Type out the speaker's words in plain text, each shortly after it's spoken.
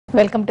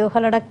Welcome to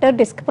hello doctor.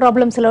 Disc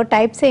problems లో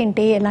types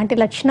ఏంటి, ఎలాంటి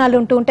లక్షణాలు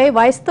ఉంటుంటాయి,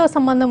 వయసుతో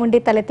సంబంధం ఉండి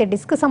తలెత్తే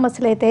డిస్క్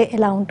సమస్యలు అయితే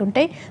ఎలా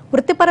ఉంటుంటాయి,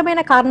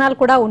 వృత్తిపరమైన కారణాలు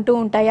కూడా ఉంటూ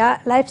ఉంటాయా,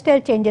 లైఫ్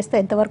స్టైల్ చేంజెస్ తో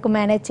ఎంతవరకు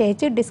మేనేజ్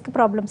చేయొచ్చు, డిస్క్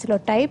ప్రాబ్లమ్స్ లో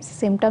టైప్స్,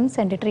 సిమ్టమ్స్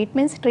అండ్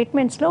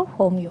ట్రీట్మెంట్స్ లో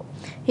హోమియో,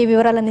 ఈ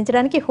వివరాలు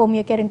అందించడానికి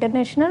హోమియో కేర్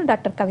ఇంటర్నేషనల్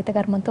డాక్టర్ కవిత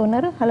గారు మనతో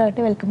ఉన్నారు. హలో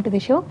అంటే welcome to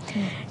the show.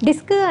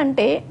 Disc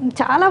అంటే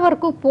చాలా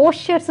వరకు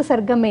పోస్చర్స్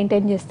సరిగ్గా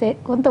మెయింటైన్ చేస్తే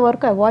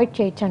కొంతవరకు అవాయిడ్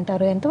చేయొచ్చు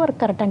అంటారు,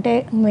 ఎంతవరకు కరెక్ట్? అంటే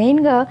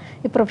మెయిన్గా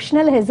ఈ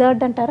ప్రొఫెషనల్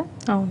హెజార్డ్ అంటారా?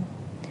 అవును.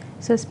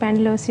 So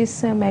spondylosis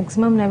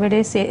maximum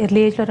nowadays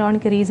early ఏజ్లో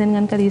రావడానికి రీజన్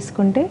కనుక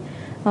తీసుకుంటే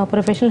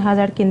ప్రొఫెషనల్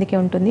హాజార్డ్ కిందకే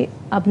ఉంటుంది.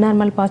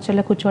 అబ్నార్మల్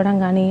పాస్చర్లో కూర్చోవడం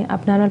కానీ,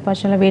 అబ్నార్మల్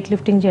పాస్చర్లో వెయిట్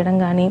లిఫ్టింగ్ చేయడం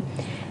కానీ,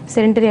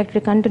 సెడెంటరీ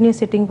యాక్టివిటీ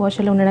కంటిన్యూస్ సిట్టింగ్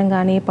పోస్చర్లో ఉండడం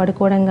కానీ,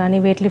 పడుకోవడం కానీ,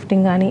 వెయిట్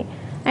లిఫ్టింగ్ కానీ,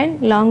 అండ్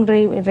లాంగ్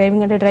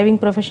డ్రైవింగ్ అంటే డ్రైవింగ్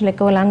ప్రొఫెషనల్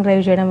ఎక్కువ లాంగ్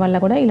డ్రైవ్ చేయడం వల్ల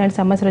కూడా ఇలాంటి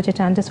సమస్యలు వచ్చే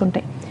ఛాన్సెస్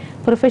ఉంటాయి.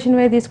 ప్రొఫెషన్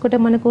వైపు తీసుకుంటే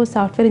మనకు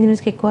సాఫ్ట్వేర్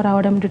ఇంజనీర్స్కి ఎక్కువ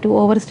రావడం due to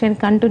over strain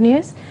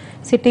continuous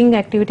sitting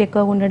activity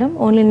ఎక్కువగా ఉండడం,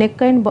 ఓన్లీ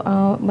నెక్ అండ్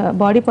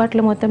బాడీ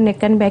పార్ట్లో మొత్తం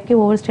నెక్ అండ్ బ్యాక్కి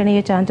ఓవర్ స్ట్రెయిన్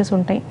అయ్యే ఛాన్సెస్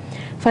ఉంటాయి.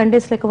 ఫ్రంట్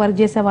డెస్క్లో ఎక్కువ వర్క్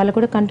చేసే వాళ్ళు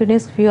కూడా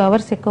కంటిన్యూస్ ఫ్యూ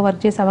అవర్స్ ఎక్కువ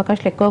వర్క్ చేసే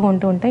అవకాశాలు ఎక్కువగా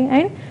ఉంటూ ఉంటాయి.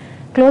 అండ్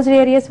క్లోజ్డ్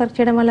ఏరియాస్ వర్క్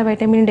చేయడం వల్ల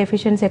వైటమిన్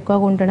డెఫిషియన్సీ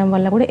ఎక్కువగా ఉండడం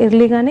వల్ల కూడా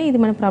ఎర్లీగానే ఇది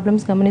మన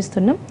ప్రాబ్లమ్స్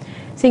గమనిస్తున్నాం.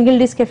 సింగిల్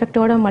డిస్క్ ఎఫెక్ట్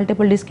అవ్వడం,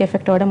 మల్టిపుల్ డిస్క్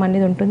ఎఫెక్ట్ అవ్వడం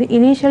అనేది ఉంటుంది.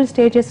 ఇనీషియల్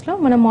స్టేజెస్లో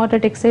మనం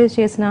మోడరేట్ ఎక్సర్సైజ్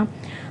చేసిన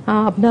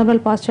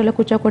అబ్నార్మల్ పాస్చర్లో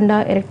కూర్చోకుండా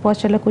ఎరెక్ట్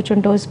పాస్చర్లో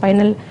కూర్చుంటూ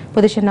స్పైనల్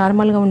పొజిషన్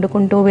నార్మల్గా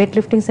వండుకుంటూ వెయిట్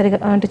లిఫ్టింగ్ సరిగా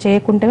అంటే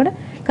చేయకుంటే కూడా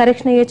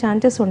కరెక్షన్ అయ్యే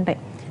ఛాన్సెస్ ఉంటాయి.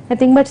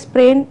 నథింగ్ బట్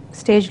స్ప్రెయిన్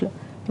స్టేజ్లో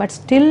బట్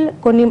స్టిల్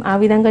కొన్ని ఆ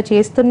విధంగా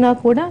చేస్తున్నా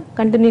కూడా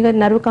కంటిన్యూగా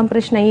నర్వ్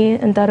కంప్రెషన్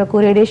అయ్యేంత వరకు,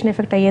 రేడియేషన్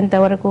ఎఫెక్ట్ అయ్యేంత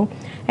వరకు,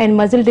 అండ్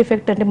మజిల్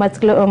డిఫెక్ట్ అంటే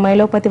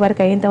మైలోపతి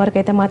వరకు అయ్యేంత వరకు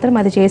అయితే మాత్రం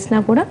అది చేసినా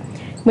కూడా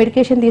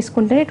మెడికేషన్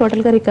తీసుకుంటేనే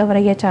టోటల్గా రికవర్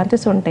అయ్యే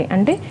ఛాన్సెస్ ఉంటాయి.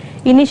 అంటే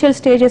ఇనీషియల్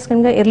స్టేజెస్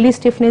కనుక ఎర్లీ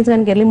స్టిఫ్నెస్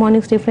కనుక early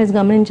morning stiffness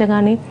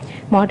గమనించగానే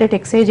moderate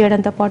exercise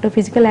చేయడంతో పాటు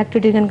ఫిజికల్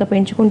యాక్టివిటీ కనుక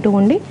పెంచుకుంటూ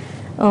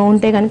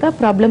ఉంటే కనుక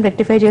ప్రాబ్లం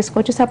రెక్టిఫై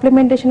చేసుకోవచ్చు.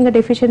 సప్లిమెంటేషన్గా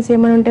డెఫిషియన్సీ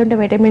ఏమైనా ఉంటే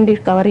వైటమిన్ డి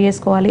కవర్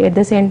చేసుకోవాలి. At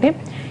the same time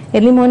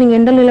early morning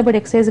ఎండలో నిలబడి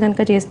ఎక్సర్సైజ్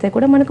కనుక చేస్తే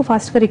కూడా మనకు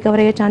ఫాస్ట్గా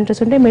రికవర్ అయ్యే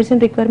ఛాన్సెస్ ఉంటాయి.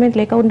 మెడిసిన్ రిక్వైర్మెంట్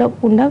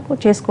లేకుండా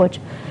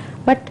చేసుకోవచ్చు.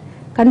 But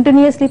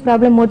continuously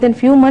problem more than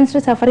few months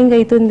suffering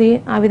అవుతుంది,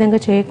 ఆ విధంగా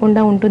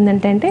చేయకుండా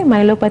ఉంటుందంటే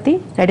మైలోపతి,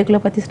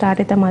 రెడికులోపతి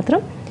స్టార్ట్ అయితే మాత్రం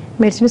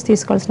మెడిసిన్స్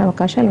తీసుకోవాల్సిన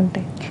అవకాశాలు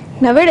ఉంటాయి.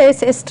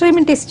 నవేడేస్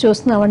ఎక్స్ట్రీమిటీస్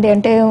చూస్తున్నామండి,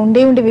 అంటే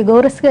ఉండి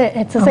విగోరస్గా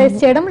ఎక్సర్సైజ్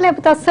చేయడం,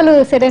 లేకపోతే అసలు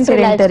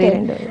సెడెంటరీ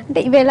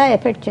అంటే ఇవి ఎలా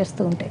ఎఫెక్ట్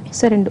చేస్తూ ఉంటాయి?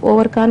 సరే అండి,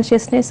 ఓవర్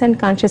కాన్షియస్నెస్ అండ్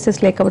కాన్షియస్నెస్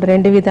లేకపోతే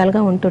రెండు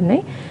విధాలుగా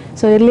ఉంటున్నాయి.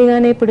 సో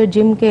ఎర్లీగానే ఇప్పుడు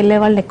జిమ్కి వెళ్ళే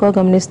వాళ్ళని ఎక్కువ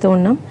గమనిస్తూ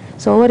ఉన్నాం.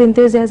 సో ఓవర్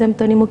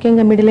ఎంతూజియాజంతో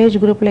ముఖ్యంగా మిడిల్ ఏజ్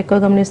గ్రూప్లో ఎక్కువ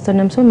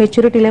గమనిస్తున్నాం. సో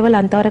మెచ్యూరిటీ లెవెల్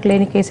అంతవరకు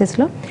లేని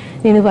కేసెస్లో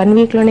నేను 1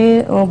 వీక్లోనే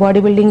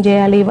బాడీ బిల్డింగ్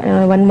చేయాలి,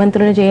 1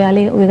 మంత్లోనే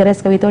చేయాలి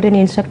విగరస్గా వితౌట్ ఎనీ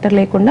ఇన్స్ట్రక్టర్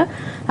లేకుండా,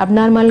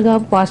 అబ్నార్మల్గా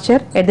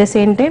Pasteur, at the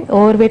same time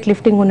over weight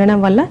lifting ఉండడం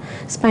వల్ల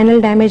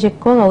స్పైనల్ డ్యామేజ్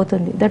ఎక్కువగా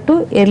అవుతుంది. దట్టు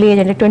ఎర్లీ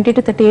ఏజ్ అంటే 20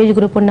 to 30 ఏజ్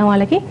గ్రూప్ ఉన్న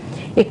వాళ్ళకి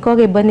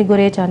ఎక్కువగా ఇబ్బంది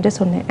గురయ్యే ఛాన్సెస్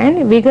ఉన్నాయి. అండ్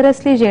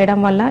విగరస్లీ చేయడం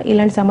వల్ల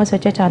ఇలాంటి సమస్య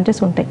వచ్చే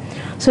ఛాన్సెస్ ఉంటాయి.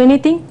 So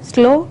anything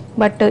slow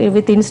but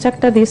with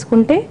instructor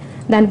తీసుకుంటే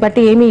దాన్ని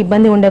బట్టి ఏమీ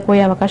ఇబ్బంది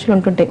ఉండకపోయే అవకాశాలు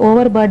ఉంటుంటాయి.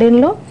 ఓవర్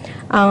బర్డెన్లో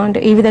అంటే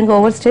ఈ విధంగా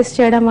ఓవర్ స్ట్రెస్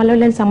చేయడం వల్ల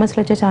ఇలాంటి సమస్యలు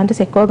వచ్చే ఛాన్సెస్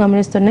ఎక్కువ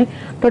గమనిస్తున్నాయి.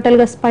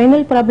 టోటల్గా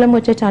స్పైనల్ ప్రాబ్లం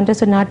వచ్చే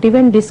chances not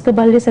even disc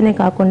bulges అనే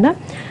కాకుండా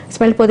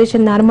స్పైనల్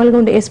పొజిషన్ నార్మల్గా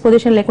ఉండే ఎస్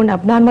పొజిషన్ లేకుండా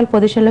అబ్నార్మల్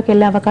పొజిషన్లోకి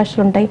వెళ్ళే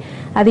అవకాశాలు ఉంటాయి.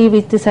 అది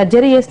విత్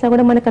సర్జరీ చేసినా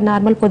కూడా మనకు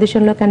నార్మల్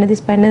పొజిషన్లోకి అనేది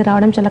స్పైన్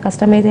రావడం చాలా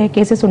కష్టమయ్యే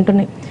కేసెస్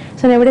ఉంటున్నాయి.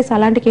 సో నవేడేస్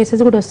అలాంటి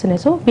కేసెస్ కూడా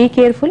వస్తున్నాయి. So be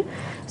careful.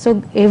 So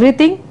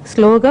everything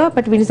స్లోగా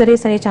బట్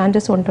విన్సరీస్ అయ్యే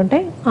ఛాన్సెస్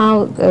ఉంటుంటాయి.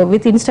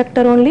 With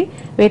instructor only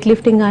weight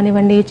lifting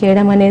కానివ్వండి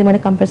చేయడం అనేది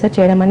మనకి కంపల్సరీ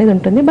చేయడం అనేది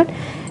ఉంటుంది. But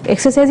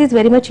exercise is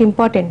very much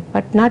important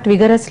but not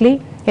vigorously.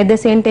 At the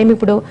same time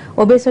ఇప్పుడు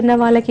ఒబేస్ ఉన్న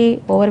వాళ్ళకి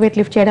ఓవర్ వెయిట్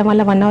లిఫ్ట్ చేయడం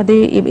వల్ల వన్ ఆఫ్ ది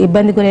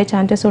ఇబ్బంది గురయ్యే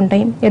ఛాన్సెస్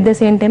ఉంటాయి. At the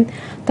same time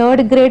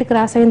 3rd grade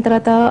cross అయిన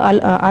తర్వాత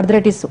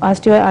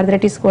ఆస్టియో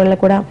ఆర్థరైటిస్ వల్ల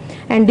కూడా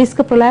అండ్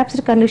డిస్క్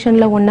ప్రొలాప్స్డ్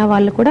కండిషన్లో ఉన్న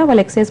వాళ్ళు కూడా వాళ్ళ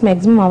ఎక్సర్సైజ్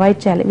మ్యాక్సిమం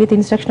అవాయిడ్ చేయాలి. With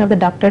instruction of the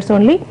doctors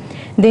only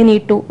they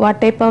need to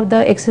what type of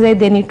the exercise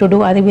they need to do,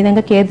 అదే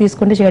విధంగా కేర్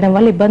తీసుకుంటూ చేయడం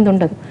వల్ల ఇబ్బంది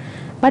ఉండదు.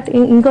 బట్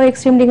ఇంకో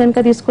ఎక్స్ట్రీమిటీ కనుక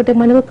తీసుకుంటే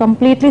మనకు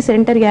కంప్లీట్లీ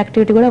సెడెంటరీ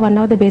యాక్టివిటీ కూడా one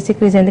of the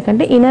basic reason.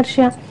 ఎందుకంటే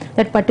ఇనర్షియా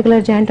దట్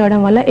పర్టికులర్ జాయింట్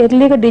అవడం వల్ల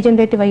ఎర్లీగా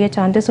డిజనరేటివ్ అయ్యే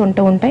ఛాన్సెస్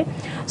ఉంటాయి.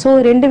 సో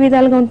రెండు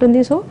విధాలుగా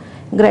ఉంటుంది. So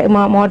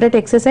moderate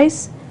exercise,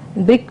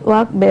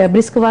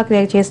 brisk walk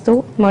చేస్తూ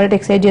మోడరేట్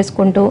ఎక్సర్సైజ్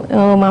చేసుకుంటూ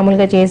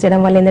మామూలుగా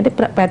చేసేయడం వల్ల ఏంటంటే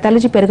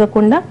పెథాలజీ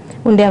పెరగకుండా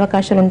ఉండే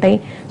అవకాశాలు ఉంటాయి.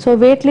 సో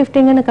వెయిట్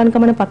లిఫ్టింగ్ అని కనుక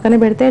మనం పక్కన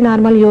పెడితే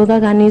నార్మల్ యోగా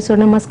కానీ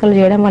సూర్య నమస్కారాలు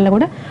చేయడం వల్ల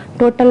కూడా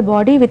total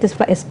body with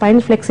spine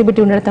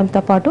flexibility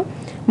ఉండడంతో పాటు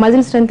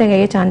మజిల్ స్ట్రెంత్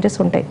అయ్యే ఛాన్సెస్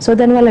ఉంటాయి. సో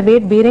దానివల్ల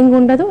వెయిట్ బీరింగ్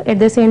ఉండదు. At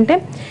the same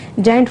time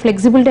joint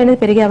flexibility అనేది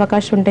పెరిగే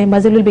అవకాశం ఉంటాయి.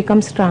 Muscle will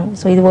become strong.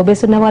 So ఇది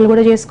ఒబేస్ ఉన్న వాళ్ళు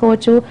కూడా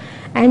చేసుకోవచ్చు.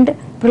 అండ్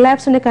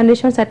ప్రొలాప్స్ ఉండే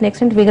కండిషన్స్ అట్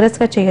ఎక్స్టెంట్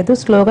విగరస్గా చేయొద్దు,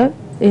 స్లోగా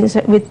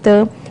విత్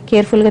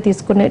కేర్ఫుల్గా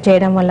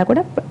చేయడం వల్ల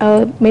కూడా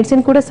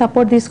మెడిసిన్ కూడా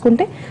సపోర్ట్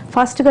తీసుకుంటే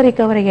ఫాస్ట్గా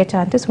రికవర్ అయ్యే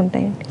ఛాన్సెస్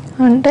ఉంటాయండి.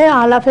 అంటే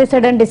all of A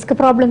sudden disc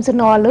problems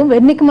ఉన్న వాళ్ళు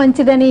వెన్నుకి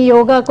మంచిదని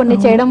యోగా కొన్ని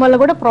చేయడం వల్ల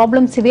కూడా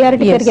ప్రాబ్లమ్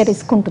సివియారిటీ పెరిగే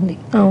రిస్క్ ఉంటుంది.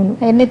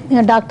 అవును,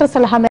 డాక్టర్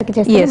సలహా మేరకు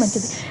చేస్తే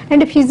మంచిది.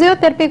 అండ్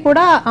ఫిజియోథెరపీ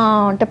కూడా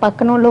అంటే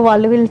పక్కన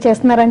వాళ్ళు వీళ్ళు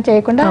చేస్తున్నారని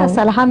చేయకుండా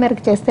సలహా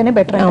మేరకు చేస్తేనే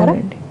బెటర్ అంటారా?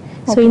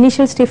 సో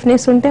ఇనిషియల్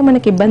స్టిఫ్నెస్ ఉంటే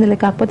మనకి ఇబ్బంది లేదు,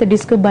 కాకపోతే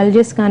డిస్క్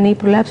బల్జెస్ కానీ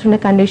ప్రొలాప్స్ ఉన్న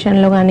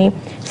కండిషన్లో కానీ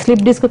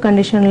స్లిప్ డిస్క్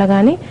కండిషన్లో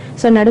కానీ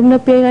సో నడుము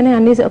నొప్పి కానీ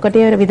అన్ని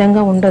ఒకటే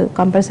విధంగా ఉండదు,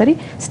 కంపల్సరీ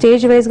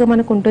స్టేజ్ వైజ్గా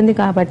మనకు ఉంటుంది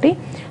కాబట్టి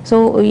సో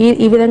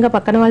ఈ విధంగా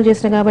పక్కన వాళ్ళు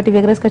చేసిన కాబట్టి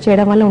విగ్రస్గా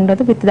చేయడం వల్ల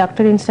ఉండదు, విత్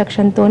డాక్టర్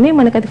ఇన్స్ట్రక్షన్తోనే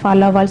మనకి అది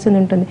ఫాలో అవ్వాల్సింది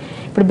ఉంటుంది.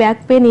 ఇప్పుడు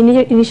బ్యాక్ పెయిన్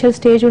ఇనిషియల్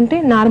స్టేజ్ ఉంటే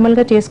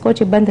నార్మల్గా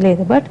చేసుకోవచ్చు, ఇబ్బంది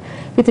లేదు. బట్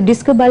విత్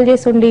డిస్క్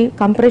బల్జెస్ ఉండి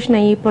కంప్రెషన్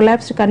అయ్యి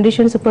ప్రొలాప్స్డ్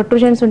కండిషన్స్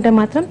ప్రొట్రూజన్స్ ఉంటే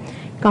మాత్రం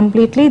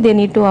completely they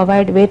need to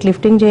avoid, weight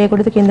lifting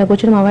చేయకూడదు, కింద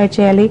కూర్చొని అవాయిడ్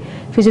చేయాలి,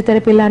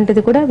 ఫిజియోథెరపీ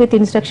లాంటిది కూడా విత్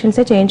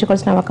ఇన్స్ట్రక్షన్సే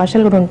చేయించుకోవాల్సిన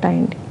అవకాశాలు కూడా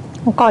ఉంటాయండి.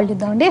 కాల్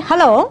చేద్దామండి.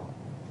 హలో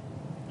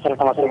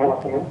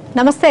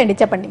నమస్తే అండి,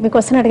 చెప్పండి మీ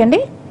క్వశ్చన్ అడగండి.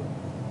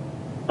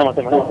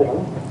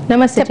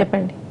 నమస్తే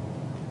చెప్పండి.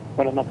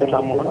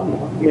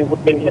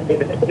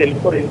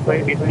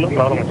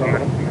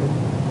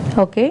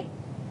 ఓకే,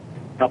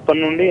 అప్పటి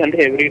నుండి అంటే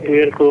ఎవ్రీ 2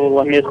 years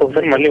 1 year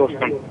ఒకసారి మళ్ళీ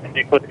వస్తుంది,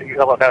 ఎక్కువ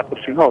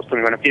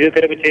వస్తుంది మేడం.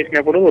 ఫిజియోథెరపీ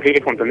చేసినప్పుడు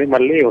రిలీఫ్ ఉంటుంది,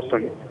 మళ్ళీ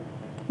వస్తుంది.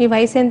 మీ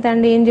వయసు ఎంత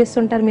అండి, ఏం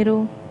చేస్తుంటారు మీరు?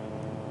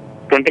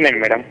 29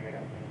 madam,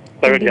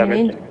 private job.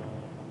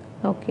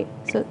 Okay,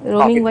 so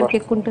roaming work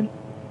ఎక్కువ ఉంటుంది.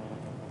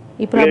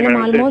 ఈ ప్రాబ్లం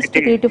ఆల్మోస్ట్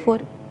 3 to 4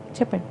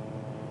 చెప్పండి.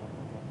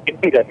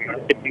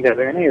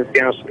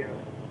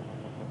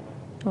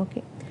 ఓకే,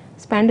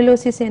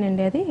 స్పాండిలోసిస్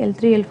ఏనండి అది.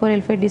 L3 L4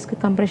 L5 disc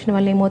compression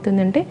వల్ల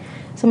ఏమవుతుందంటే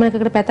సో మనకి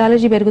అక్కడ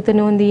పెథాలజీ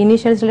పెరుగుతూనే ఉంది.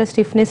 ఇనిషియల్స్లో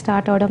స్టిఫ్నెస్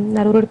స్టార్ట్ అవడం,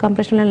 నర్వ్ రూట్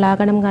కంప్రెషన్లో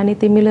లాగడం కానీ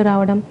తిమ్మిలు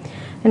రావడం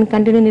అండ్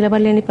కంటిన్యూ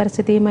నిలబడలేని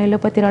పరిస్థితి,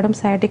 మైలోపతి రావడం,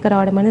 సయాటిక్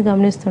రావడం అనేది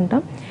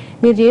గమనిస్తుంటాం.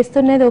 మీరు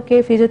చేస్తున్నది ఓకే,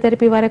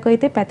 ఫిజియోథెరపీ వరకు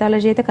అయితే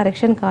పెథాలజీ అయితే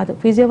కరెక్షన్ కాదు.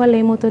 ఫిజియో వల్ల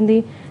ఏమవుతుంది,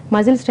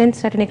 మజిల్ స్ట్రెంత్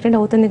సర్టన్ ఎక్స్టెంట్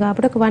అవుతుంది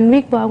కాబట్టి ఒక 1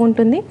 week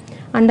బాగుంటుంది,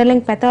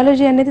 అండర్లైన్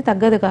పెథాలజీ అనేది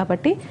తగ్గదు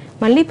కాబట్టి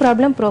మళ్ళీ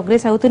ప్రాబ్లం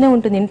ప్రోగ్రెస్ అవుతూనే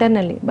ఉంటుంది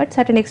ఇంటర్నల్లీ, బట్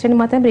సర్టన్ ఎక్స్టెంట్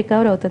మాత్రం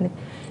రికవర్ అవుతుంది.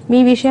 మీ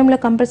విషయంలో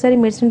కంపల్సరీ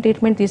మెడిసిన్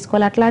ట్రీట్మెంట్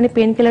తీసుకోవాలి. అట్లా అని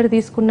పెయిన్ కిల్లర్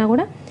తీసుకున్నా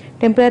కూడా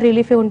టెంపరీ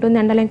రిలీఫే ఉంటుంది,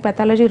 అండర్లైన్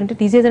పెథాలజీ ఉంటే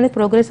డిజీజ్ అనేది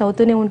ప్రోగ్రెస్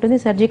అవుతూనే ఉంటుంది,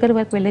 సర్జికల్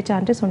వర్క్ వెళ్ళే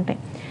ఛాన్సెస్ ఉంటాయి.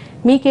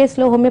 మీ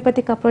కేసులో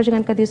హోమియోపతిక్ అప్రోచ్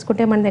కనుక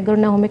తీసుకుంటే మన దగ్గర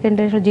ఉన్న హోమియో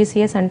ఇంటర్నేషనల్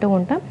GCS అంటూ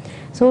ఉంటాం.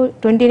 సో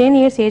 29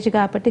 years ఏజ్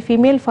కాబట్టి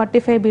ఫీమేల్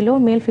 45 బిలో,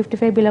 మేల్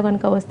 55 బిలో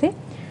కనుక వస్తే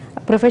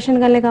ప్రొఫెషన్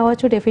వల్లే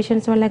కావచ్చు,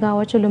 డెఫిషియన్సీ వల్లే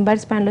కావచ్చు, లుంబార్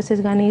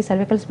స్పాండిలోసిస్ కానీ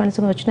సర్వికల్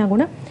స్పాండిలోసిస్ వచ్చినా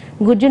కూడా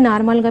గుజ్జు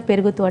నార్మల్గా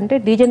పెరుగుతూ అంటే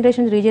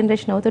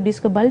రీజనరేషన్ అవుతూ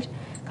డిస్క్ బల్జ్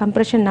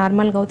కంప్రెషన్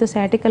నార్మల్గా అవుతూ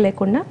సయాటికా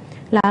లేకుండా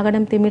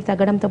లాగడం, తిమ్మిరి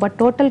తగ్గడంతో పాటు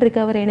టోటల్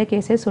రికవర్ అయిన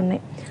కేసెస్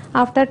ఉన్నాయి.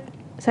 ఆఫ్టర్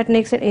సర్టన్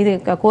ఎక్స్టెంట్ ఇది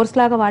కోర్స్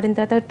లాగా వాడిన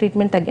తర్వాత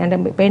ట్రీట్మెంట్ అంటే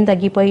పెయిన్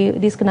తగ్గిపోయి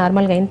డిస్క్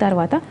నార్మల్గా అయిన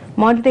తర్వాత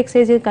మోడరేట్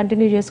ఎక్సర్సైజ్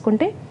కంటిన్యూ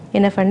చేసుకుంటే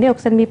ఎనఫ్ అండి.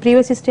 ఒకసారి మీ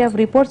ప్రీవియస్ హిస్టరీ ఆఫ్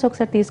రిపోర్ట్స్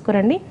ఒకసారి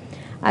తీసుకురండి,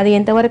 అది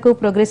ఎంతవరకు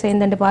ప్రోగ్రెస్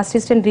అయిందంటే past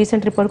history and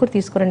recent report కూడా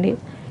తీసుకురండి.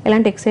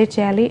 ఎలాంటి ఎక్సర్సైజ్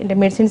చేయాలి అంటే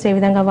మెడిసిన్స్ ఏ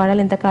విధంగా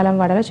వాడాలి, ఎంతకాలం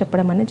వాడాలో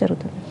చెప్పడం అనేది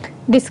జరుగుతుంది.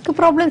 డిస్క్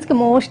ప్రాబ్లమ్స్కి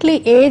మోస్ట్లీ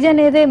ఏజ్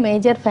అనేదే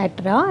major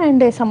ఫ్యాక్టరా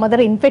and some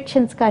other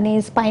infections కానీ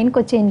స్పైన్కి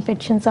వచ్చే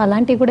ఇన్ఫెక్షన్స్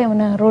అలాంటివి కూడా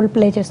ఏమైనా రోల్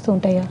ప్లే చేస్తూ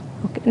ఉంటాయా?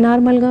 ఓకే,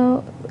 నార్మల్గా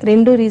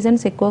 2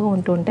 రీజన్స్ ఎక్కువగా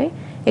ఉంటూ ఉంటాయి.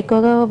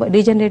 ఎక్కువగా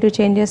రీజనరేటివ్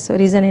చేంజెస్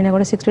రీజన్ అయినా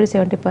కూడా 60 to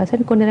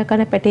 70%, కొన్ని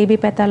రకాల టీబీ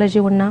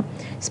పెథాలజీ ఉన్న,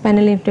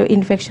 స్పైనల్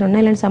ఇన్ఫెక్షన్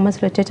ఉన్న ఇలాంటి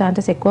సమస్యలు వచ్చే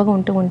ఛాన్సెస్ ఎక్కువగా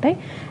ఉంటూ ఉంటాయి.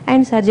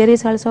 And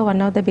surgeries also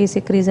one of the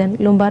basic reason.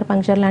 Lumbar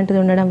puncture లాంటిది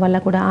ఉండడం వల్ల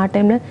కూడా ఆ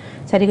టైంలో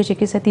సరిగ్గా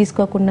చికిత్స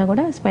తీసుకోకుండా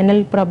కూడా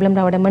స్పైనల్ ప్రాబ్లం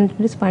రావడం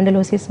అంటే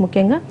స్పాండిలోసిస్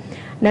ముఖ్యంగా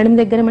నడుము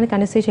దగ్గర మనకి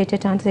అనస్థీషియా ఇచ్చే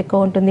ఛాన్సెస్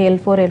ఎక్కువ ఉంటుంది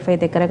L4 L5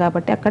 దగ్గర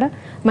కాబట్టి అక్కడ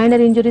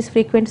మైనర్ ఇంజురీస్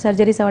ఫ్రీక్వెంట్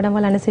సర్జరీస్ అవ్వడం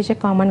వల్ల అనస్థీషియా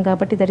కామన్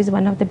కాబట్టి that is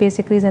one of the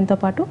basic రీజన్తో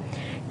పాటు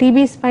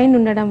టీబీ స్పైన్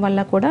ఉండడం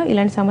వల్ల కూడా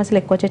ఇలాంటి సమస్యలు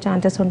ఎక్కువ వచ్చే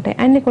ఛాన్సెస్ ఉంటాయి.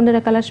 అండ్ కొన్ని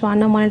రకాల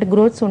శ్వానం అలాంటి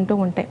గ్రోత్స్ ఉంటూ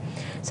ఉంటాయి.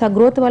 సో ఆ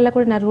గ్రోత్ వల్ల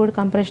కూడా నర్వ్ రూట్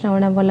కంప్రెషన్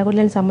అవ్వడం వల్ల కూడా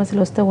ఇలాంటి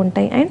సమస్యలు వస్తూ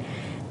ఉంటాయి. అండ్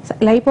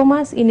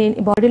లైపోమాస్ ఈ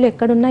బాడీలో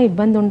ఎక్కడున్నా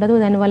ఇబ్బంది ఉండదు,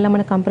 దానివల్ల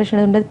మన కంప్రెషన్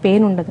ఉండదు,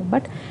 పెయిన్ ఉండదు.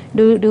 బట్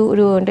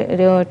అంటే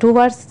 2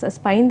 hours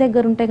స్పైన్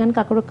దగ్గర ఉంటే కనుక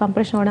అక్కడ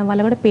కంప్రెషన్ అవ్వడం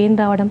వల్ల కూడా పెయిన్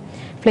రావడం,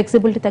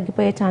 ఫ్లెక్సిబిలిటీ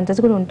తగ్గిపోయే ఛాన్సెస్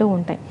కూడా ఉంటూ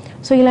ఉంటాయి.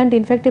 సో ఇలాంటి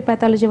ఇన్ఫెక్టివ్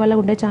పెథాలజీ వల్ల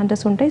ఉండే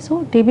ఛాన్సెస్ ఉంటాయి. సో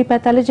టీబీ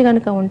పెథాలజీ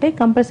కనుక ఉంటే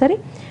కంపల్సరీ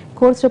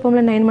కోర్స్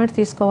రూపంలో 9 months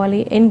తీసుకోవాలి.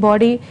 ఇన్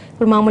బాడీ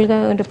ఇప్పుడు మామూలుగా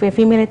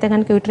ఫీమేల్ అయితే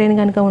కనుక యూట్రైన్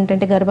కనుక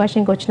ఉంటే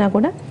గర్భాశయంకి వచ్చినా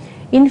కూడా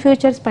ఇన్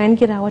ఫ్యూచర్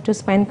స్పైన్కి రావచ్చు,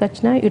 స్పైన్కి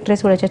వచ్చినా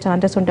యూట్రస్ కూడా వచ్చే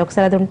ఛాన్సెస్ ఉంటాయి.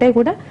 ఒకసారి అది ఉంటే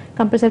కూడా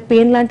కంపల్సరీ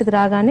పెయిన్ లాంటిది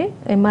రాగానే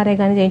MRI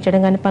కానీ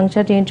చేయించడం కానీ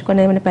పంక్చర్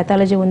చేయించుకునే ఏమైనా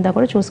పెథాలజీ ఉందా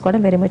కూడా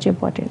చూసుకోవడం వెరీ మచ్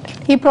ఇంపార్టెంట్.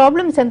 ఈ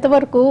ప్రాబ్లమ్స్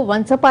ఎంతవరకు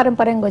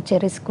వంశపారంపర్యంగా వచ్చే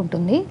రిస్క్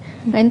ఉంటుంది,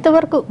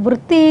 ఎంతవరకు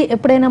వృత్తి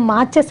ఎప్పుడైనా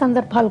మార్చే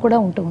సందర్భాలు కూడా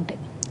ఉంటూ ఉంటాయి?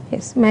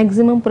 ఎస్,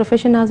 మ్యాక్సిమం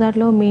ప్రొఫెషన్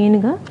హజార్డ్లో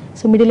మెయిన్గా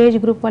సో మిడిల్ ఏజ్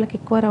గ్రూప్ వాళ్ళకి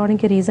ఎక్కువ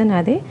రావడానికి రీజన్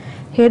అదే.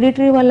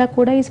 హెరిడిటరీ వల్ల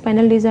కూడా ఈ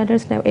స్పైనల్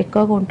డిజార్డర్స్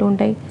ఎక్కువగా ఉంటూ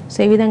ఉంటాయి. సో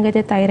ఏ విధంగా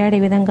అయితే థైరాయిడ్ ఏ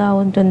విధంగా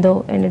ఉంటుందో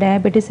అండ్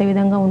డయాబెటీస్ ఏ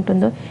విధంగా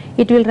ఉంటుందో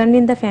it will run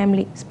in the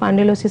family.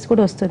 Spondylosis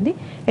కూడా వస్తుంది.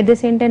 At the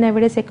same time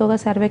nowadays ఎక్కువగా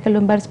సర్వైకల్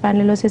లుంబార్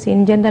స్పాండిలోసిస్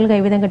ఇన్ జనరల్గా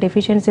ఏ విధంగా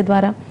డెఫిషియన్సీ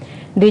ద్వారా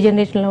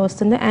డీజనరేషన్లో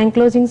వస్తుంది.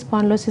 యాంక్లోజింగ్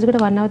స్పాండిలోసిస్ కూడా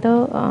one of the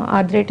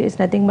arthritis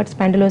nothing but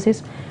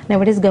spondylosis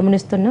nowadays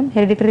గమనిస్తున్నాం.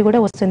 హెరిడిటరీ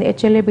కూడా వస్తుంది.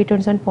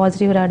 HLA-B27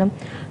 పాజిటివ్ రావడం,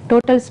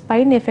 టోటల్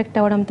స్పైన్ ఎఫెక్ట్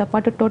అవ్వడంతో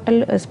పాటు టోటల్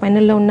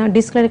స్పైనల్లో ఉన్న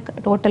డిస్క్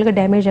టోటల్గా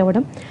డ్యామేజ్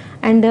అవ్వడం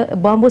అండ్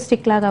బాంబూ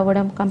స్టిక్ లాగా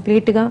అవ్వడం,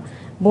 కంప్లీట్గా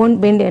బోన్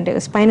బెండ్ అంటే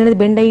స్పైన్ అనేది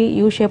బెండ్ అయ్యి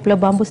యూ షేప్లో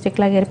బాంబు స్టిక్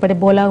లాగా ఏర్పడే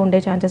బోలా ఉండే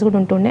ఛాన్సెస్ కూడా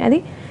ఉంటుండే. అది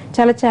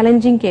చాలా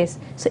ఛాలెంజింగ్ కేస్.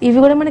 సో ఇవి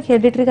కూడా మనకి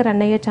హెరిడిటరీగా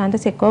రన్ అయ్యే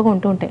ఛాన్సెస్ ఎక్కువగా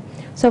ఉంటుంటాయి.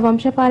 సో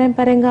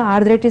వంశపారంపర్యంగా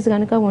ఆర్థరైటిస్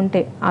కనుక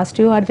ఉంటే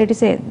osteo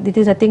arthritis దిట్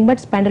is nothing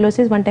but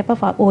spondylosis one type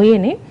of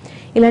ఓఏనే.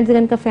 ఇలాంటిది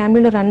కనుక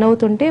ఫ్యామిలీలో రన్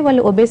అవుతుంటే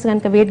వాళ్ళు ఒబేస్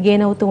కనుక వెయిట్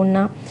గెయిన్ అవుతూ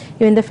ఉన్నా,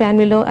 ఈవెన్ ద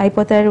ఫ్యామిలీలో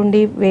అయిపోతారు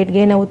ఉండి వెయిట్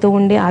గెయిన్ అవుతూ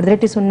ఉండి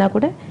ఆర్థరైటిస్ ఉన్నా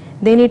కూడా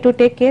they need to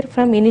take care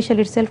from initial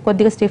it self.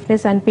 కొద్దిగా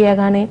స్టిఫ్నెస్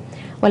అనిపించగానే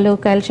వాళ్ళు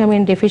కాల్షియం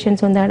అండ్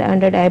డెఫిషియన్సీ ఉందా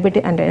అంటే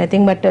డయాబెటిక్ అంటే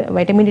nothing but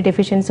vitamin D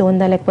deficiency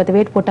ఉందా, లేకపోతే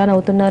వెయిట్ పుట్టాన్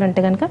అవుతున్నారు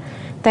అంటే కనుక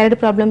థైరాయిడ్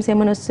ప్రాబ్లమ్స్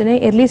ఏమైనా వస్తున్నాయి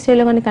ఎర్లీ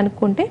స్టేజ్లో కనుక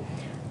కనుక్కుంటే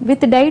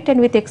with diet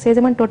and with exercise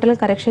మనం టోటల్గా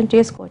కరెక్షన్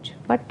చేసుకోవచ్చు.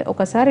 బట్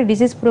ఒకసారి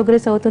డిసీజ్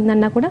ప్రోగ్రెస్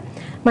అవుతుందన్నా కూడా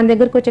మన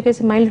దగ్గరకు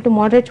వచ్చేసి మైల్డ్ టు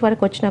మోడరేట్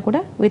వరకు వచ్చినా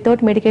కూడా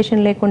వితౌట్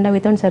మెడికేషన్ లేకుండా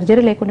వితౌట్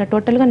సర్జరీ లేకుండా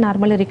టోటల్గా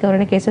నార్మల్గా రికవర్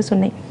అయిన కేసెస్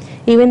ఉన్నాయి.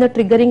 ఈవెన్ దో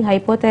ట్రిగ్గరింగ్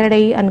హైపోథైరాయిడ్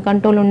అయ్యి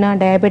అన్కంట్రోల్ ఉన్నా,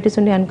 డయాబెటీస్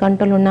ఉండి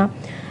అన్కంట్రోల్ ఉన్నా,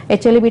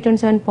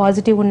 HLB27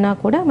 పాజిటివ్ ఉన్నా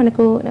కూడా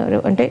మనకు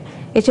అంటే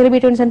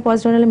HLB27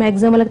 పాజిటివ్ ఉన్న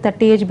మ్యాక్సిమం వాళ్ళకి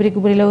 30 ఏజ్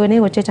బిలోనే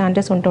వచ్చే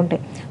ఛాన్సెస్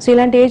ఉంటుంటాయి. సో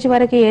ఇలాంటి ఏజ్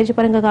వరకు ఏజ్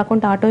పరంగా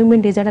కాకుండా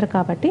ఆటోఇమ్యూన్ డిజార్డర్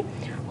కాబట్టి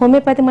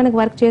హోమియోపతి మనకు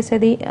వర్క్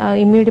చేసేది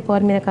ఇమ్యూనిటీ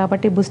పవర్ మీద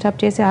కాబట్టి బూస్టప్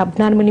చేసి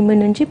అబ్నార్మల్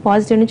ఇమ్యూన్ నుంచి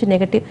పాజిటివ్ నుంచి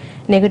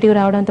నెగటివ్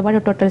రావడంతో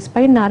పాటు టోటల్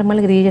స్పైన్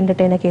నార్మల్గా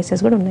రీజనరేట్ అయిన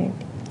కేసెస్ కూడా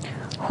ఉన్నాయండి.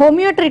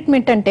 హోమియో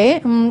ట్రీట్మెంట్ అంటే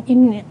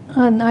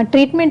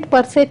ట్రీట్మెంట్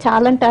పర్సే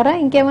చాలంటారా,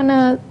 ఇంకేమైనా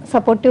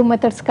సపోర్టివ్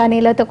మెథడ్స్ కానీ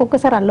లేకపోతే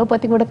ఒక్కొక్కసారి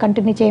అల్లోపతి కూడా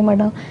కంటిన్యూ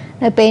చేయడం,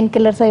 పెయిన్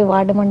కిల్లర్స్ అవి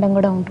వాడమండం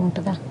కూడా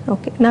ఉంటుందా?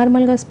 ఓకే,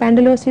 నార్మల్గా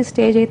స్పాండిలోసిస్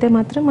స్టేజ్ అయితే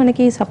మాత్రం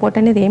మనకి సపోర్ట్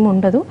అనేది ఏమి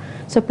ఉండదు.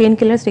 సో పెయిన్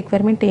కిల్లర్స్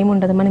రిక్వైర్మెంట్ ఏమి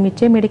ఉండదు. మనం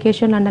ఇచ్చే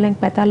మెడికేషన్ అండర్లైన్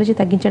పెథాలజీ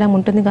తగ్గించడం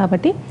ఉంటుంది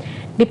కాబట్టి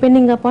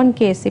డిపెండింగ్ అపాన్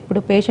కేస్,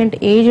 ఇప్పుడు పేషెంట్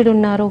ఏజ్డ్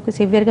ఉన్నారు,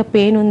 సివియర్గా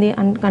పెయిన్ ఉంది,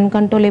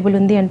 అన్కంట్రోలబుల్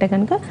ఉంది అంటే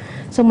కనుక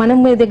సో మనం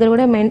మీ దగ్గర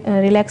కూడా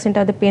రిలాక్సెంట్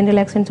అది పెయిన్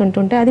రిలాక్సెంట్స్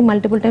ఉంటుంటే అది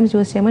మల్టిపుల్ టైమ్స్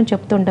యూస్ చేయమని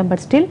చెప్తుంటాం.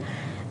 But still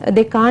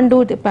they can do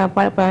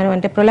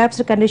అంటే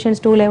ప్రొలాప్స్డ్ కండిషన్స్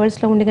 2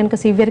 లెవెల్స్లో ఉండి కనుక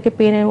సివియర్కి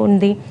పెయిన్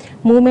ఉంది,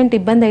 మూవ్మెంట్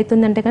ఇబ్బంది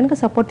అవుతుందంటే కనుక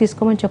సపోర్ట్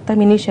తీసుకోమని చెప్తాం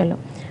ఇనీషియల్లో.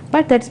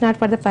 But that's not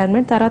for the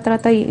permanent.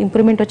 తర్వాత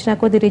ఇంప్రూవ్మెంట్ వచ్చిన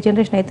కొద్దీ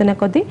రీజనరేషన్ అవుతున్న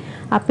కొద్దీ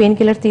ఆ పెయిన్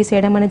కిల్లర్స్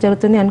తీసేయడం అనేది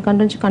జరుగుతుంది.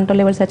 అన్కంట్రోల్ నుంచి కంట్రోల్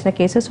లెవెల్స్ వచ్చిన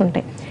కేసెస్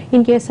ఉంటాయి.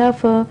 In case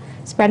of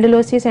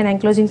spondylosis and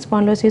ankylosing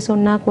spondylosis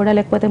ఉన్నా కూడా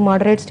లేకపోతే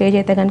మోడరేట్ స్టేజ్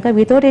అయితే కనుక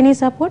without any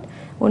support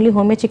only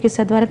homeo చికిత్స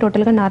ద్వారా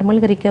టోటల్గా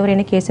నార్మల్గా రికవర్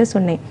అయిన కేసెస్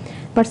ఉన్నాయి.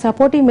 బట్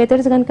సపోర్టివ్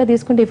మెథడ్స్ కనుక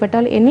తీసుకుంటే if at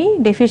all any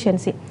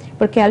deficiency,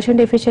 ఇప్పుడు కాల్షియం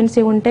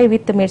డెఫిషియన్సీ ఉంటే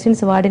విత్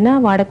మెడిసిన్స్ వాడినా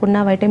వాడకున్నా,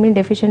 వైటమిన్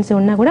డెఫిషియన్సీ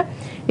ఉన్నా కూడా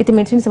విత్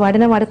మెడిసిన్స్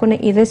వాడినా వాడకున్నా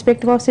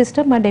ఇర్రెస్పెక్టివ్ ఆఫ్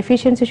సిస్టమ్ ఆ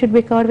deficiency should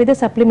be covered with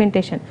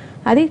supplementation,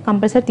 అది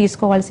కంపల్సరీ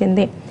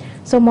తీసుకోవాల్సిందే.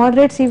 సో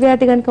మోడరేట్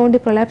సివియారిటీ కనుక ఉండి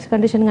ప్రొలాప్స్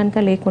కండిషన్ కనుక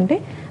లేకుంటే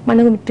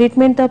మనం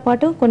ట్రీట్మెంట్తో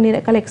పాటు కొన్ని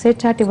రకాల ఎక్సర్సైజ్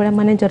చార్ట్ ఇవ్వడం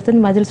అనేది జరుగుతుంది.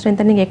 మజిల్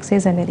స్ట్రెంథనింగ్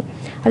ఎక్సర్సైజ్ అనేది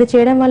అది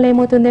చేయడం వల్ల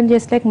ఏమవుతుందని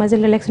జస్ట్ లైక్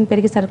మజిల్ రిలాక్సేషన్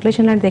పెరిగి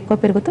సర్క్యులేషన్ లాంటిది ఎక్కువ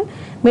పెరుగుతూ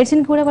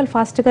మెడిసిన్ కూడా వాళ్ళు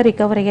ఫాస్ట్గా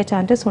రికవర్ అయ్యే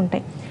ఛాన్సెస్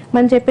ఉంటాయి.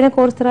 మనం చెప్పిన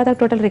కోర్స్ తర్వాత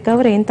టోటల్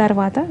రికవర్ అయిన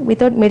తర్వాత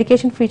వితౌట్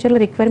మెడికేషన్ ఫ్యూచర్లో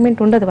రిక్వైర్మెంట్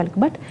ఉండదు వాళ్ళకి.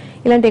 బట్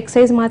ఇలాంటి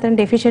ఎక్సర్సైజ్ మాత్రం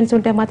డెఫిషియన్సీ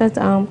ఉంటే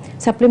మాత్రం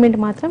సప్లిమెంట్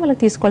మాత్రం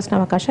వాళ్ళకి తీసుకోవాల్సిన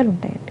అవకాశాలు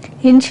ఉంటాయండి.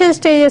 ఇనిషియల్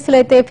స్టేజెస్లో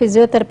అయితే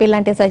ఫిజియోథెరపీ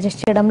లాంటివి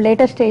సజెస్ట్ చేయడం,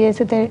 లేటర్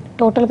స్టేజెస్ అయితే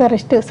టోటల్గా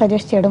రెస్ట్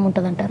సజెస్ట్ చేయడం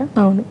ఉంటుందంటారా?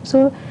 అవును. సో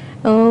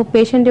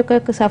పేషెంట్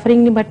యొక్క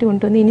సఫరింగ్ని బట్టి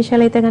ఉంటుంది.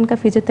 ఇనిషియల్ అయితే కనుక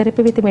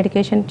ఫిజియోథెరపీ విత్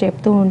మెడికేషన్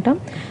చెప్తూ ఉంటాం.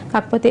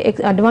 కాకపోతే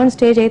అడ్వాన్స్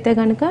స్టేజ్ అయితే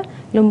కనుక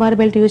లుంబార్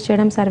బెల్ట్ యూజ్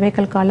చేయడం,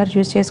 సర్వైకల్ కాలర్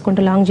యూజ్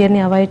చేసుకుంటూ లాంగ్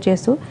జర్నీ అవాయిడ్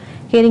చేస్తూ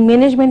caring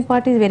management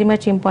part is very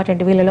much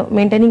important. వీళ్ళలో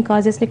maintaining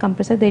కాజెస్ని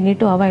compulsory they need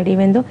to avoid.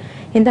 Even though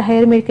ఎంత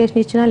హైయర్ మెడికేషన్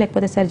ఇచ్చినా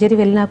లేకపోతే సర్జరీ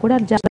వెళ్ళినా కూడా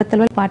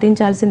జాగ్రత్తలు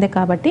పాటించాల్సిందే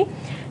కాబట్టి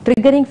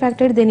triggering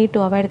factor they need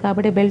to avoid.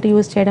 కాబట్టి బెల్ట్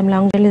యూజ్ చేయడం,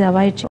 లాంగ్ జర్నీ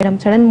అవాయిడ్ చేయడం,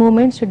 సడన్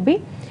మూవ్మెంట్ షుడ్ బి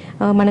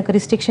మనకు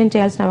రిస్ట్రిక్షన్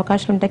చేయాల్సిన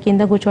అవకాశాలు ఉంటాయి.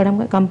 కింద కూర్చోవడం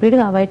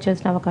కంప్లీట్గా అవాయిడ్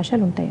చేయాల్సిన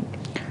అవకాశాలు ఉంటాయండి.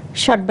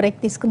 Short break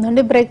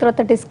తీసుకుందండి. బ్రేక్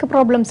తర్వాత డిస్క్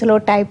ప్రాబ్లమ్స్లో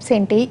టైప్స్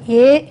ఏంటి,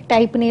 ఏ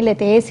టైప్ని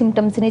లేకపోతే ఏ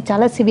సిమ్టమ్స్ని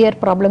చాలా సివియర్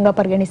ప్రాబ్లంగా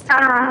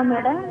పరిగణిస్తారు?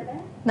 మేడం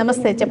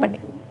నమస్తే, చెప్పండి.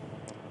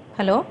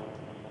 Hello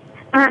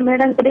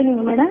madam, good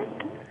evening madam.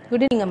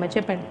 Good evening అమ్మా,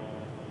 చెప్పండి.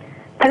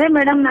 అదే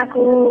మేడం,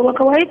 నాకు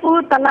ఒకవైపు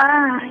తల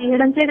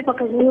ఎడం చేతి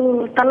పక్కకు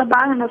తల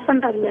బాగా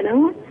నొస్తుంటది మేడం.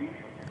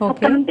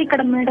 అక్కడ నుండి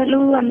ఇక్కడ మెడలు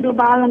అందరూ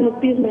బాగా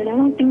నొప్పి మేడం,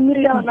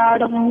 తిమ్మిరిగా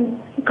రావడం,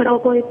 ఇక్కడ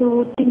ఒకవైపు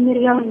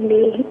తిమ్మిరిగా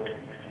ఉంది,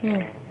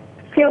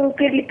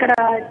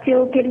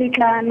 చెవుకెళ్ళి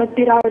ఇట్లా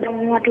నొప్పి రావడం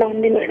అట్లా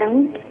ఉంది మేడం.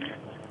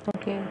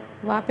 ఓకే,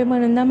 వాపు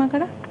ఏమైనా ఉందామా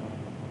అక్కడ?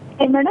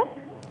 ఏ మేడం?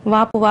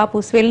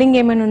 వాపు స్వెల్లింగ్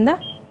ఏమైనా ఉందా?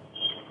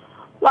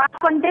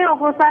 వాపు అంటే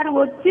ఒక్కోసారి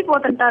వచ్చి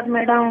పోతుంటారు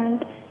మేడం.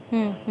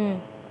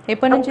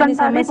 ఎప్పటి నుంచి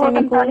సమస్య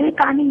మీకు?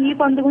 కానీ ఈ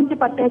పండు గురించి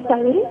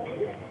పట్టేస్తుంది.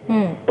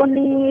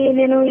 కొన్ని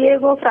నేను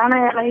ఏగో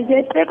ప్రాణాయామం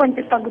చేస్తే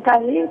కొంచెం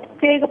తగ్గుతుంది,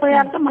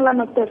 చేయకపోయాక మళ్ళీ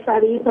నొప్పి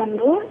వస్తుంది ఈ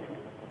పండు.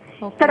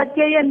 ఇక్కడ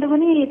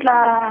చేయందుకుని ఇట్లా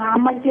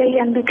అమ్మ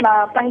చేయందు ఇట్లా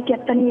పైకి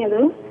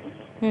ఎత్తనియదు,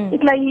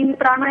 ఇట్లా ఈ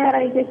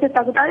ప్రాణాయామం చేస్తే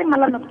తగ్గుతుంది,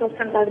 మళ్ళీ నొప్పి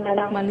వస్తుంటది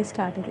మేడం. మళ్ళీ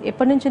స్టార్ట్ అయింది.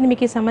 ఎప్పటి నుంచి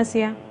మీకు ఈ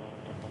సమస్య?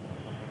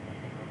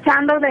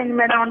 చాలా రోజులు అయింది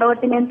మేడం.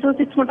 ఉండబట్టి నేను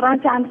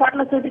చూపించుకుంటాను, చాలా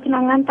సార్లు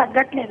చూపించినాం కానీ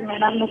తగ్గట్లేదు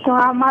మేడం.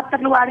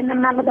 మాత్రలు వాడిన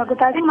నాళ్ళు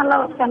తగ్గుతుంది, మళ్ళీ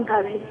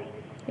వస్తుంటుంది.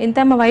 ఎంత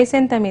అమ్మ వయసు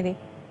ఎంత మీది?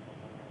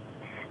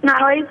 నా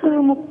వయసు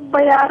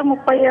 36,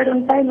 37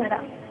 ఉంటాయి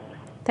మేడం.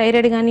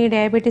 థైరాయిడ్ కానీ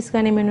డయాబెటీస్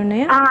కానీ ఏమైనా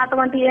ఉన్నాయా?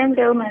 అటువంటి ఏం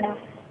లేవు మేడం.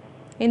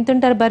 ఎంత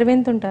ఉంటారు, బరువు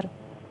ఎంత ఉంటారు?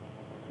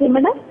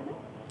 మేడం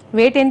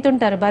వెయిట్ ఎంత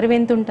ఉంటారు, బరువు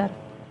ఎంత ఉంటారు?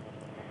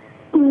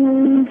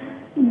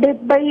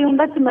 70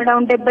 ఉండొచ్చు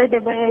మేడం,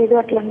 70-75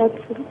 అట్లా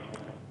ఉండొచ్చు.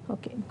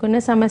 ఓకే, కొన్న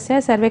సమస్య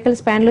సర్వైకల్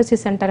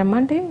స్పాండిలోసిస్ అంటారమ్మా.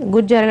 అంటే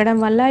గుజ్జు జరగడం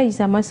వల్ల ఈ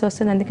సమస్య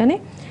వస్తుంది. అందుకని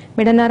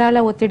మెడనరాల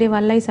ఒత్తిడి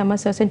వల్ల ఈ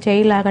సమస్య వస్తుంది.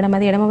 చేయి లాగడం,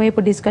 అది ఎడమవైపు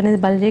డిస్క్ అనేది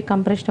బల్జీ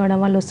కంప్రెషన్ అవ్వడం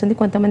వల్ల వస్తుంది.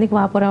 కొంతమందికి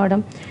వాపు రావడం,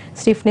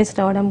 స్టిఫ్నెస్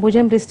రావడం,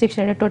 భుజం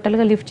రిస్ట్రిక్షన్ అంటే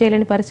టోటల్గా లిఫ్ట్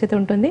చేయలేని పరిస్థితి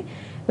ఉంటుంది.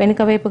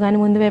 వెనుక వైపు కానీ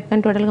ముందు వైపు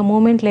కానీ టోటల్గా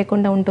మూవ్మెంట్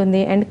లేకుండా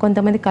ఉంటుంది. అండ్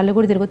కొంతమంది కళ్ళు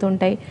కూడా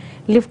తిరుగుతుంటాయి.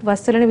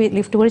 వస్తువులను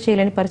లిఫ్ట్ కూడా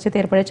చేయలేని పరిస్థితి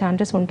ఏర్పడే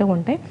ఛాన్సెస్ ఉంటూ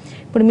ఉంటాయి.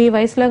 ఇప్పుడు మీ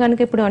వయసులో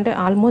కనుక ఇప్పుడు అంటే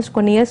ఆల్మోస్ట్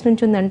కొన్ని ఇయర్స్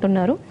నుంచి ఉంది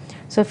అంటున్నారు.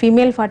 సో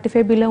ఫీమేల్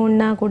 45 బిలో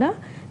ఉన్నా కూడా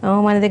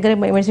మన దగ్గర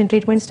మెడిసిన్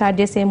ట్రీట్మెంట్ స్టార్ట్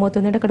చేస్తే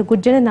ఏమవుతుందంటే అక్కడ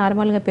గుజ్జు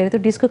నార్మల్గా పెరుగుతూ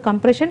డిస్క్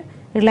కంప్రెషన్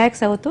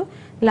రిలాక్స్ అవుతూ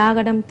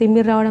లాగడం,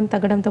 తిమ్మిరి రావడం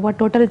తగ్గడంతో పాటు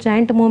టోటల్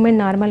జాయింట్ మూవ్మెంట్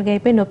నార్మల్గా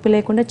అయిపోయి నొప్పి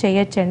లేకుండా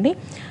చేయొచ్చండి.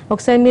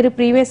 ఒకసారి మీరు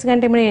ప్రీవియస్గా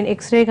అంటే మీరు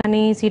ఎక్స్రే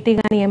కానీ, సిటీ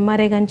కానీ,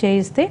 ఎంఆర్ఐ కానీ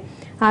చేయిస్తే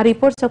ఆ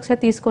రిపోర్ట్స్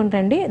ఒకసారి తీసుకొని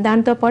రండి.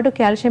 దాంతోపాటు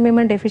కాల్షియం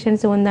ఏమైనా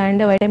డెఫిషియన్సీ ఉందా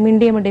అండ్ వైటమిన్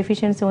డి ఏమైనా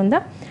డెఫిషియన్సీ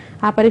ఉందా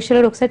ఆ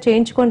పరీక్షలు ఒకసారి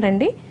చేయించుకొని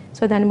రండి.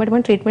 సో దాన్ని బట్టి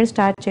మనం ట్రీట్మెంట్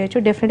స్టార్ట్ చేయొచ్చు.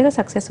 డెఫినెట్గా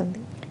సక్సెస్ ఉంది.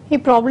 ఈ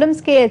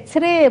ప్రాబ్లమ్స్కి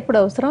ఎక్స్రే ఎప్పుడు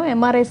అవసరం,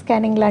 ఎంఆర్ఐ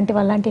స్కానింగ్ లాంటివి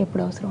అలాంటివి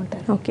ఎప్పుడు అవసరం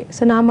ఉంటాయి? ఓకే,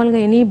 సో నార్మల్గా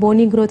ఎనీ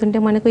బోనీ గ్రోత్ ఉంటే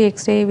మనకు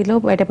ఎక్స్రేలో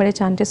బయటపడే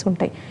ఛాన్సెస్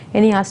ఉంటాయి.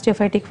 ఎనీ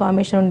ఆస్టియోఫైటిక్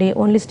ఫార్మేషన్ ఉండి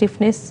ఓన్లీ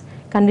స్టిఫ్నెస్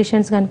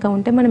కండిషన్స్ కనుక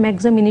ఉంటే మనం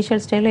మ్యాక్సిమం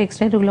ఇనిషియల్ స్టేజ్లో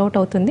ఎక్స్రే రూల్ అవుట్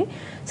అవుతుంది.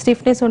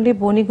 స్టిఫ్నెస్ ఓన్లీ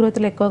బోనీ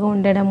గ్రోత్లో ఎక్కువగా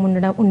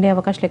ఉండే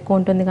అవకాశాలు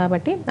ఎక్కువ ఉంటుంది.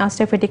 కాబట్టి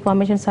ఆస్టియోఫైటిక్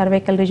ఫార్మేషన్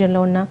సర్వైకల్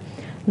రీజన్లో ఉన్న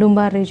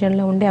లుంబార్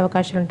రీజన్లో ఉండే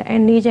అవకాశాలు ఉంటాయి.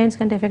 అండ్ నీ జాయింట్స్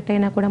కంటే ఎఫెక్ట్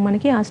అయినా కూడా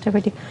మనకి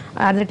ఆస్టియోఫైటిక్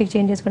ఆర్థరైటిక్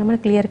చేంజెస్ కూడా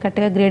మనకి క్లియర్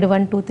కట్గా గ్రేడ్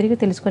 1, 2, 3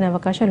 తెలుసుకునే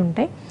అవకాశాలు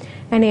ఉంటాయి.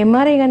 అండ్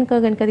ఎంఆర్ఐ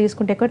కనుక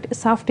తీసుకుంటే ఎక్కువ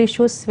సాఫ్ట్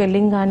టిష్యూస్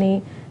స్వెల్లింగ్ కానీ,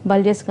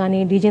 బల్జెస్ కానీ,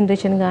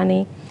 డీజనరేషన్ కానీ,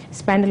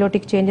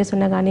 స్పాండిలోటిక్ చేంజెస్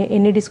ఉన్నా కానీ,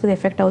 ఎన్ని డిస్క్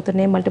ఎఫెక్ట్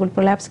అవుతున్నాయి, మల్టిపుల్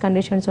ప్రొలాప్స్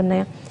కండిషన్స్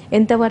ఉన్నాయా,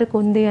 ఎంతవరకు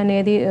ఉంది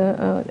అనేది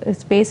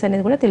స్పేస్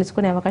అనేది కూడా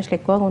తెలుసుకునే అవకాశాలు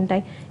ఎక్కువగా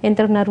ఉంటాయి.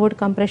 ఎంతవరకు నర్వ్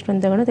కంప్రెషన్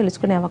ఉందో కూడా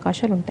తెలుసుకునే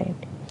అవకాశాలు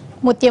ఉంటాయండి.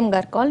 ముత్యం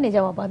గారు కాల్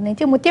నిజామాబాద్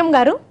నుంచి. ముత్యం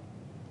గారు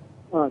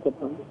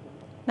చెప్పండి.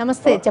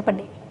 నమస్తే,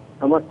 చెప్పండి.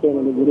 నమస్తే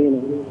అండి, గుడ్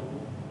ఈవినింగ్.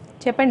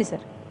 చెప్పండి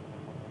సార్.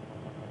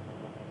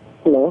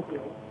 హలో,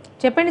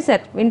 చెప్పండి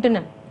సార్,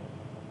 వింటున్నా.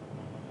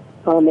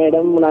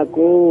 మేడం,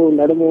 నాకు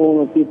నడుము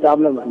నొప్పి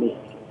ప్రాబ్లం అండి.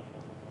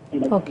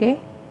 ఓకే,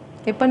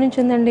 ఎప్పటి నుంచి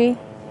ఉందండి?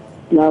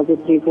 నాకు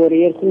 3-4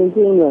 ఇయర్స్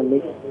నుంచి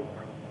ఉందండి.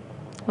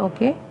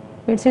 ఓకే,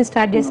 మెడిసిన్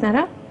స్టార్ట్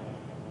చేసినారా?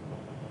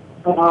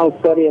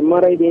 ఒకసారి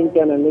ఎంఆర్ఐ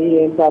చేయించానండి.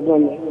 ఏం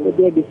ప్రాబ్లం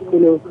లేదు,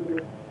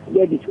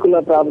 డిస్కుల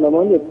ప్రాబ్లమ్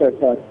అని చెప్పాడు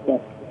సార్.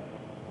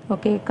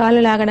 ఓకే, కాళ్ళు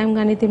లాగడం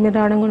కానీ తిమ్మిరి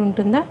రావడం కూడా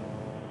ఉంటుందా?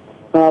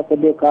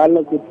 కొద్దిగా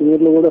కాళ్ళకి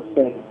తిమ్మిర్లు కూడా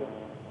వస్తాయి.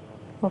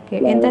 ఓకే,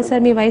 ఎంత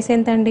సార్ మీ వయసు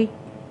ఎంత అండి?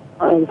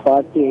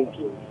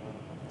 48.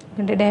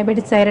 అంటే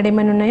డయాబెటీస్, థైరాయిడ్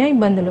ఏమైనా ఉన్నాయా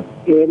ఇబ్బందులు?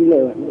 ఏం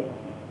లేవండి.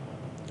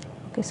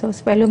 Okay, so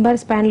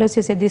lumbar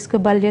spondylosis disc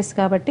bulges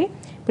కాబట్టి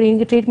ఇప్పుడు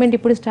ఇంక ట్రీట్మెంట్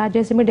ఇప్పుడు స్టార్ట్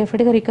చేస్తే మీరు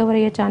డెఫినెట్గా రికవర్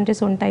అయ్యే ఛాన్సెస్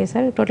ఉంటాయి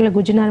సార్. టోటల్గా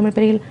గుజ్జు నార్మల్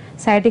పెరిగి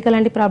సైటికా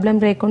లాంటి ప్రాబ్లం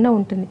లేకుండా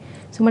ఉంటుంది.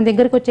 సో మన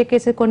దగ్గరకు వచ్చే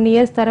కేసెస్ కొన్ని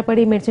ఇయర్స్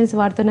తరపడి మెడిసిన్స్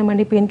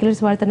వాడుతున్నామండి, పెయిన్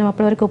కిల్లర్స్ వాడుతున్నాం,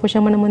 అప్పటి వరకు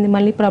ఉపశమనం ఉంది,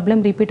 మళ్ళీ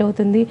ప్రాబ్లం రిపీట్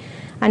అవుతుంది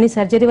అని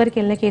సర్జరీ వరకు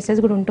వెళ్ళిన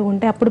కేసెస్ కూడా ఉంటూ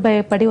ఉంటాయి. అప్పుడు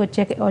భయపడి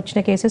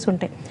వచ్చిన కేసెస్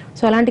ఉంటాయి.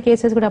 సో అలాంటి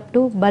కేసెస్ కూడా అప్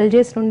టు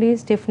బల్జెస్ నుండి,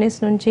 స్టిఫ్నెస్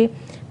నుంచి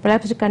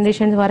ప్రొలాప్స్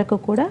కండిషన్స్ వరకు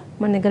కూడా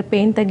మన దగ్గర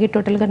పెయిన్ తగ్గి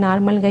టోటల్గా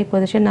నార్మల్గా అయి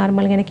పొజిషన్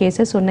నార్మల్గా అయిన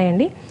కేసెస్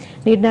ఉన్నాయండి.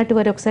 Need not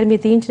worry. ఒకసారి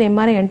మీరు తీయించిన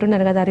ఎంఆర్ఐ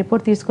అంటున్నారు కదా, ఆ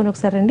రిపోర్ట్ తీసుకొని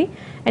ఒకసారి రండి.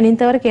 అండ్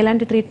ఇంతవరకు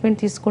ఎలాంటి ట్రీట్మెంట్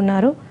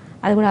తీసుకున్నారు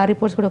అది కూడా ఆ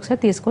రిపోర్ట్స్ కూడా ఒకసారి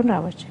తీసుకొని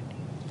రావచ్చు.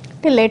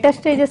 అంటే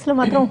లేటెస్ట్ స్టేజెస్లో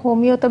మాత్రం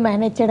హోమియోతో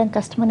మేనేజ్ చేయడం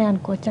కష్టమని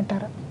అనుకోవచ్చు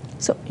అంటారా?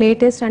 సో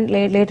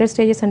లేటెస్ట్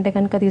స్టేజెస్ అంటే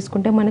కనుక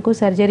తీసుకుంటే మనకు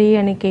సర్జరీ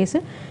అనే కేసు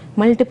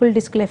మల్టిపుల్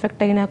డిస్క్లు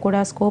ఎఫెక్ట్ అయినా కూడా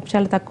స్కోప్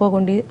చాలా తక్కువగా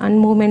ఉండి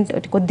అన్మూవ్మెంట్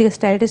కొద్దిగా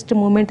స్టైలిస్ట్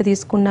మూవ్మెంట్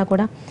తీసుకున్నా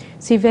కూడా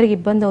సివియర్గా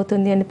ఇబ్బంది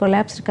అవుతుంది అని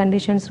ప్రొలాప్స్డ్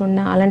కండిషన్స్ ఉన్న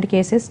అలాంటి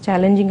కేసెస్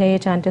ఛాలెంజింగ్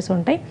అయ్యే ఛాన్సెస్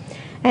ఉంటాయి.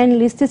 అండ్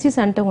లిస్థిసిస్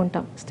అంటూ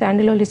ఉంటాం.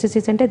 స్టాండిలో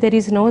లిస్థిసిస్ అంటే there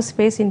is no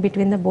space in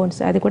between the bones.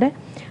 అది కూడా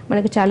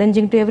మనకు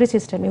challenging to every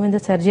system. Even the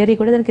surgery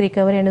కూడా దానికి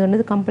రికవరీ అనేది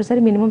ఉండదు.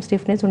 కంపల్సరీ మినిమం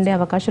స్టిఫ్నెస్ ఉండే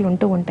అవకాశాలు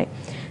ఉంటూ ఉంటాయి.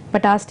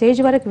 బట్ ఆ స్టేజ్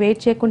వరకు వెయిట్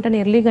చేయకుండా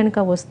ఎర్లీ కనుక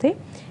వస్తే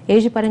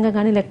ఏజ్ పరంగా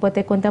కానీ లేకపోతే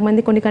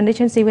కొంతమంది కొన్ని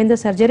conditions even the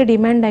surgery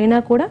demand అయినా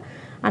కూడా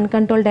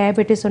అన్కంట్రోల్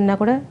డయాబెటీస్ ఉన్నా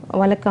కూడా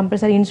వాళ్ళకి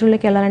కంపల్సరీ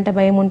ఇన్సులిన్కి వెళ్ళాలంటే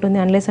భయం ఉంటుంది.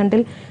 అన్లెస్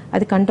అంటిల్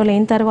అది కంట్రోల్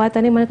అయిన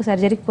తర్వాతనే మనకు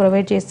సర్జరీకి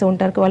ప్రొవైడ్ చేస్తూ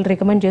ఉంటారు, వాళ్ళు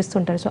రికమెండ్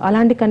చేస్తుంటారు. సో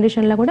అలాంటి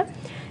కండిషన్లో కూడా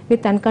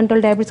విత్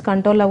అన్కంట్రోల్ డయాబెటీస్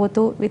కంట్రోల్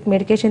అవుతూ విత్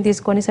మెడికేషన్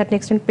తీసుకొని సర్టన్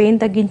ఎక్స్టెంట్ పెయిన్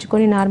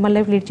తగ్గించుకొని నార్మల్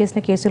లైఫ్ లీడ్ చేసిన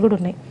కేసులు కూడా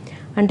ఉన్నాయి.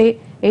 అంటే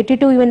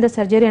 82 ఈవెన్ ద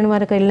సర్జరీ అని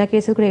వరకు వెళ్ళిన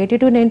కేసెస్ కూడా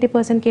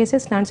 80-90%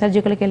 కేసెస్ నాన్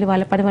సర్జికల్కి వెళ్ళి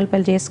వాళ్ళ పని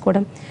వాళ్ళు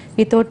చేసుకోవడం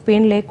వితౌట్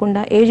పెయిన్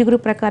లేకుండా ఏజ్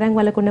గ్రూప్ ప్రకారం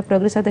వాళ్ళకున్న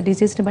ప్రోగ్రెస్ ఆఫ్ ద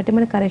డిసీజ్ని బట్టి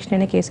మనకు కరెక్షన్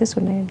అయిన కేసెస్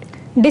ఉన్నాయండి.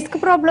 డిస్క్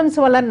ప్రాబ్లమ్స్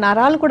వల్ల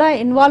నరాలు కూడా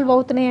ఇన్వాల్వ్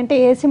అవుతున్నాయి అంటే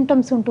ఏ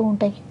సిమ్టమ్స్ ఉంటూ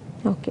ఉంటాయి?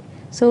 ఓకే,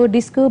 సో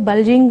డిస్క్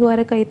బల్జింగ్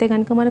వరకు అయితే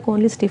కనుక మనకు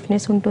ఓన్లీ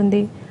స్టిఫ్నెస్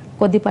ఉంటుంది,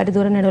 కొద్దిపాటి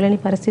దూరం నడవలేని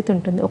పరిస్థితి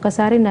ఉంటుంది.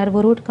 ఒకసారి నర్వ్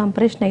రూట్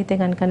కంప్రెషన్ అయితే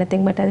కనుక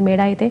నథింగ్ బట్ అది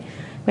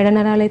మెడ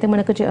నరాలు అయితే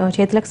మనకు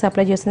చేతులకు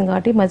సప్లై చేస్తుంది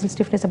కాబట్టి మజిల్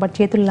స్టిఫ్నెస్ బట్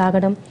చేతులు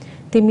లాగడం,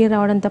 తిమ్మిరి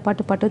రావడంతో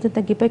పాటు పట్టుతో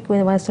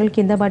తగ్గిపోయి వస్తువులు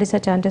కింద పడేసే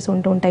ఛాన్సెస్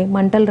ఉంటూ ఉంటాయి.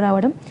 మంటలు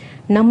రావడం,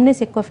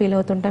 నమ్నెస్ ఎక్కువ ఫీల్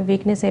అవుతుంటాం,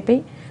 వీక్నెస్ అయిపోయి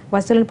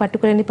వస్తువులను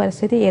పట్టుకోలేని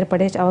పరిస్థితి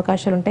ఏర్పడే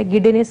అవకాశాలు ఉంటాయి.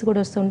 గిడ్డినెస్ కూడా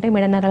వస్తుంటాయి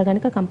మెడ నరాలు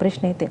కనుక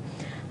కంప్రెషన్ అయితే.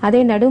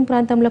 అదే నడుము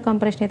ప్రాంతంలో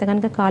కంప్రెషన్ అయితే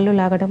కనుక కాళ్ళు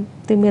లాగడం,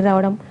 తిమ్మిరి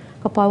రావడం,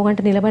 ఒక పావు గంట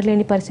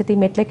నిలబడలేని పరిస్థితి,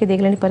 మెట్లెక్కి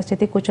దిగలేని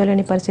పరిస్థితి,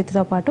 కూర్చోలేని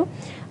పరిస్థితితో పాటు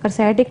అక్కడ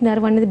సయాటిక్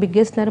నర్వ్ అనేది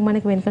బిగ్గెస్ట్ నర్వ్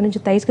మనకి వెనక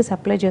నుంచి థైస్కి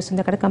సప్లై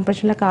చేస్తుంది. అక్కడ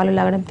కంప్రెషన్లో కాలు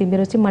లాగడం,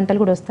 తిమ్మిరి వచ్చి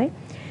మంటలు కూడా వస్తాయి.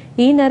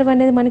 ఈ నర్వ్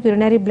అనేది మనకి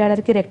యూరినరీ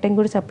బ్లాడర్కి రెక్టెంగ్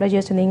కూడా సప్లై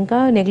చేస్తుంది. ఇంకా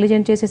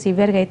నెగ్లిజెంట్ చేసి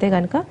సివియర్గా అయితే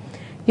కనుక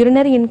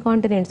యూరినరీ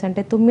ఇన్కాంటినెన్స్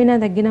అంటే తుమ్మిన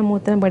దగ్గిన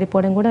మూత్రం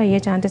పడిపోవడం కూడా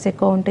అయ్యే ఛాన్సెస్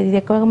ఎక్కువ ఉంటుంది. ఇది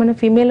ఎక్కువగా మనం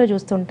ఫీమేల్లో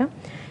చూస్తుంటాం.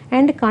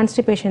 అండ్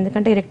కాన్స్టిపేషన్,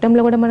 ఎందుకంటే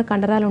రెక్టంలో కూడా మన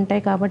కండరాలు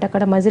ఉంటాయి కాబట్టి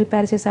అక్కడ muscle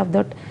ప్యారసిస్ of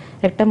that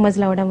rectum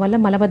muscle అవ్వడం వల్ల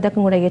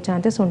మలబద్ధకం కూడా అయ్యే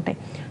ఛాన్సెస్ ఉంటాయి.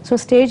 సో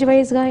స్టేజ్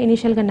వైజ్గా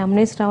ఇనిషియల్గా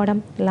నమ్నెస్ రావడం,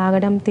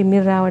 లాగడం,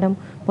 తిమ్మిరి రావడం,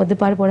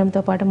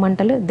 పొద్దుపారిపోవడంతో పాటు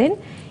మంటలు, దెన్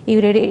ఈ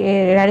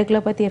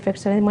రాడికులోపతి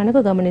ఎఫెక్ట్స్ అనేది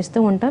మనకు గమనిస్తూ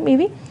ఉంటాం.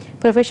 ఇవి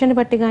ప్రొఫెషన్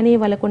బట్టి కానీ,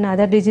 వాళ్ళకున్న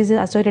అదర్ డిజీజ్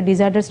అసోసియేటెడ్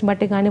డిజార్డర్స్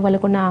బట్టి కానీ,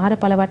 వాళ్ళకున్న ఆహార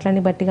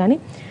అలవాట్లని బట్టి కానీ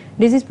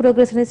డిజీజ్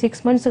ప్రోగ్రెస్ అనేది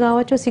 6 months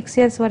కావచ్చు, 6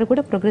 years వరకు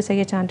కూడా ప్రోగ్రెస్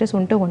అయ్యే ఛాన్సెస్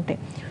ఉంటూ ఉంటాయి.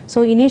 సో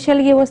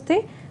ఇనీషియల్గా వస్తే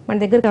మన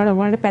దగ్గర రావడం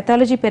వల్ల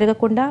పెథాలజీ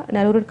పెరగకుండా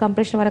నర్వ్ రూట్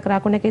కంప్రెషన్ వరకు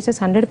రాకుండా కేసెస్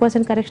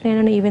 100% కరెక్షన్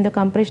అయినా ఈవెన్ దో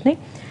కంప్రెషన్ అయ్యి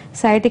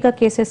సైటికా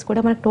కేసెస్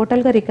కూడా మనకు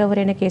టోటల్గా రికవర్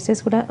అయిన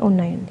కేసెస్ కూడా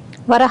ఉన్నాయండి.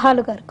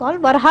 వరహాలు గారు కాల్.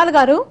 వరహాలు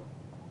గారు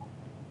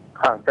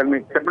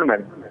చెప్పండి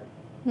మేడం.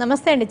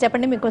 నమస్తే అండి,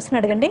 చెప్పండి మీ క్వశ్చన్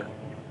అడగండి.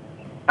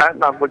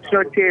 నాకు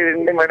వచ్చి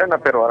ఏంటంటే మేడం, నా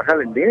పేరు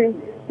వరహాల్ అండి.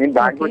 నేను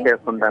బ్యాంక్ లో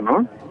చేస్తుంటాను.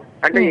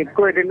 అంటే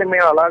ఎక్కువ ఏంటంటే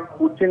మేము అలా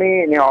కూర్చుని,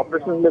 నేను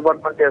ఆపరేషన్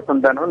డిపార్ట్మెంట్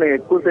చేస్తుంటాను, నేను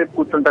ఎక్కువసేపు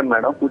కూర్చుంటాను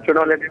మేడం.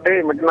 కూర్చోవడం వల్ల ఏంటంటే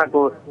ఈ మధ్య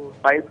నాకు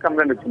వైస్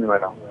కంప్లైంట్ వచ్చింది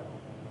మేడం.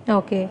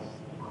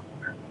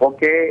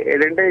 ఓకే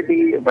ఏంటంటే ఇది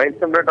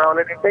వైస్ కంప్లైంట్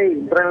రావాలంటే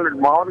ఇంటర్నల్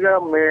మామూలుగా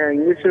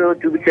ఇంగ్లీష్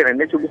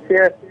చూపించారండి. చూపిస్తే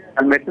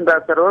అది మెడిసిన్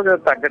రాస్తారు,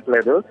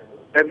 తగ్గట్లేదు.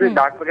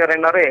 డాక్టర్ గారు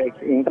అన్నారు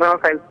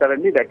ఇంటర్నల్ ఫైల్స్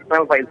కదండి, ఇది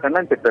ఎక్స్టర్నల్ ఫైల్స్ అండి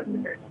అని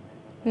చెప్పారండి.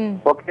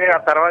 ఓకే, ఆ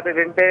తర్వాత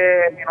ఏంటంటే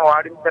నేను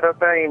వాడిన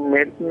తర్వాత ఈ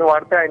మెడిసిన్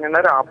వాడితే ఆయన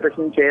అన్నారు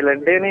ఆపరేషన్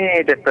చేయాలంటే అని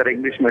చెప్పారు,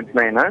 ఇంగ్లీష్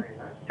మెడిసిన్ ఆయన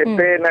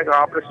చెప్తే నాకు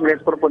ఆపరేషన్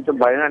చేసుకోవడం కొంచెం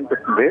భయం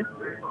అనిపిస్తుంది.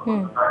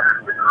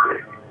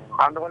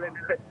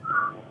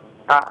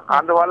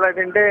 అందువల్ల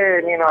ఏంటంటే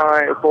నేను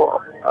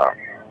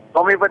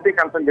హోమియోపతి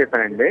కన్సల్ట్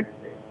చేశానండి.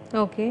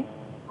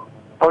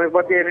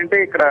 హోమియోపతి ఏంటంటే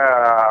ఇక్కడ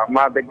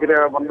మా దగ్గర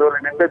బంధువులు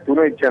ఏంటంటే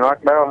తును ఇచ్చాను.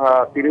 అక్కడ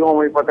తిరిగి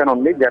హోమియోపతి అని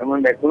ఉంది,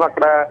 జర్మన్ మెడిసిన్.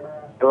 అక్కడ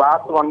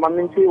లాస్ట్ 1 month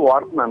నుంచి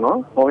వాడుతున్నాను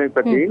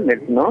హోమియోపతి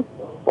మెడిసిన్.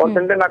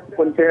 పోతుంటే నాకు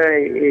కొంచెం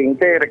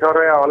ఇంకా రికవర్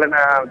అవ్వాలని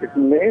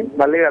అనిపిస్తుంది.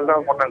 మళ్ళీ వెళ్దాం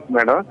అనుకుంటున్నాను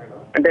మేడం.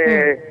 అంటే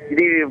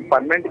ఇది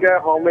పర్మనెంట్ గా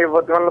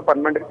హోమియోపతి వల్ల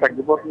పర్మనెంట్ గా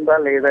తగ్గిపోతుందా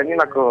లేదని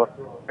నాకు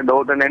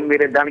డౌట్ అండి.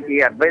 మీరు దానికి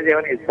అడ్వైజ్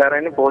ఏమైనా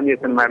ఇస్తారని ఫోన్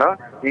చేశాను మేడం.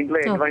 దీంట్లో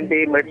ఎటువంటి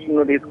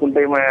మెడిసిన్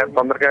తీసుకుంటే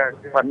తొందరగా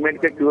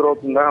పర్మనెంట్ గా క్యూర్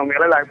అవుతుందా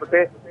హోమియోలో,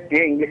 లేకపోతే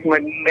ఇంగ్లీష్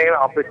మెడిసిన్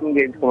ఆపరేషన్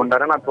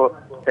చేయించుకుంటారా, నాకు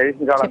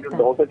సజెషన్ కావాలని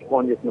డౌట్ వచ్చి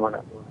ఫోన్ చేసింది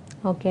మేడం.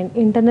 ఓకే అండి.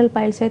 ఇంటర్నల్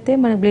పైల్స్ అయితే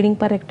మనకు బ్లీడింగ్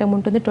పర్ రెక్టమ్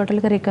ఉంటుంది,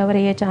 టోటల్గా రికవర్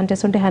అయ్యే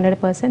ఛాన్సెస్ ఉంటాయి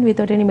 100%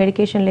 వితౌట్ ఎనీ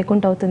మెడికేషన్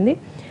లేకుండా అవుతుంది.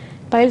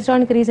 పైల్స్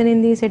రావడానికి రీజన్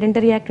ఏంది?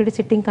 సెడెంటరీ యాక్టివిటీ,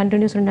 సిట్టింగ్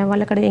కంటిన్యూస్ ఉండడం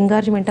వల్ల అక్కడ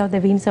ఎంగార్జ్మెంట్ ఆఫ్ ద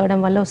వీన్స్ అవ్వడం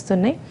వల్ల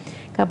వస్తున్నాయి.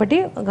 కాబట్టి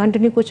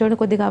కంటిన్యూ కూర్చోవడం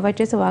కొద్దిగా అవాయిడ్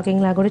చేసి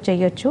వాకింగ్ లాగా కూడా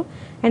చేయొచ్చు.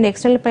 And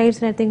external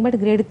piles nothing but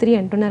grade 3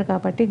 అంటున్నారు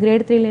కాబట్టి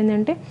గ్రేడ్ 3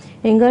 ఏంటంటే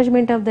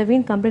ఎంగార్జ్మెంట్ ఆఫ్ ద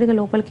వీన్ కంప్లీట్గా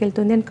లోపలికి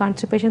వెళ్తుంది అండ్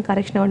కాన్స్టిపేషన్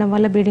కరెక్షన్ అవ్వడం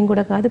వల్ల బ్లీడింగ్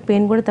కూడా కాదు,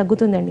 పెయిన్ కూడా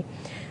తగ్గుతుందండి.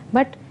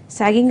 But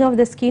sagging of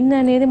the skin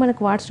అనేది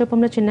మనకు వాట్స్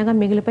రూపంలో చిన్నగా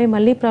మిగిలిపోయి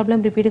మళ్ళీ ప్రాబ్లం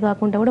రిపీట్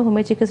కాకుండా కూడా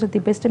హోమియో చికిత్సలో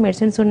ది బెస్ట్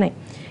మెడిసిన్స్ ఉన్నాయి.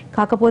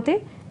 కాకపోతే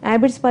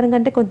హ్యాబిట్స్ పరంగా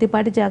అంటే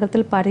కొద్దిపాటి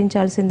జాగ్రత్తలు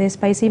పాటించాల్సిందే.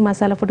 స్పైసీ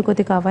మసాలా ఫుడ్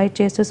కొద్దిగా అవాయిడ్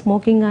చేస్తూ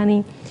స్మోకింగ్ కానీ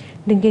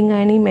డ్రింకింగ్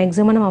కానీ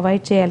మ్యాక్సిమం మనం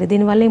అవాయిడ్ చేయాలి.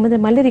 దీనివల్ల ఏమైతే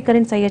మళ్ళీ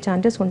రికరెన్స్ అయ్యే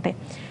ఛాన్సెస్ ఉంటాయి.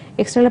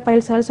 External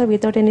piles also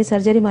without any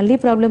surgery మళ్ళీ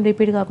ప్రాబ్లం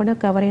రిపీట్ కాకుండా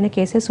కవర్ అయిన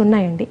కేసెస్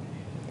ఉన్నాయండి.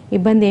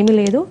 ఇబ్బంది ఏమీ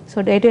లేదు. సో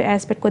డైట్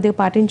ఆస్పెక్ట్ కొద్దిగా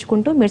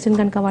పాటించుకుంటూ మెడిసిన్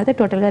కనుక వాడితే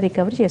టోటల్గా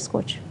రికవర్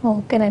చేసుకోవచ్చు.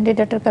 ఓకేనండి.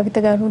 డాక్టర్ కవిత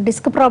గారు,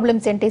 డిస్క్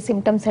ప్రాబ్లమ్స్ ఏంటి,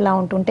 సిమ్టమ్స్ ఎలా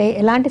ఉంటుంటాయి,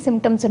 ఎలాంటి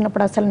సిమ్టమ్స్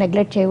ఉన్నప్పుడు అసలు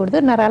నెగ్లెక్ట్ చేయకూడదు,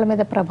 నరాల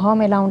మీద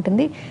ప్రభావం ఎలా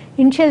ఉంటుంది,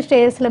 ఇనిషియల్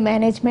స్టేజెస్లో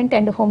మేనేజ్మెంట్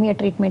అండ్ హోమియో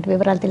ట్రీట్మెంట్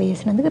వివరాలు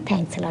తెలియజేసినందుకు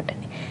థ్యాంక్స్ అలాట్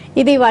అండి.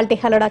 ఇది వాళ్ళ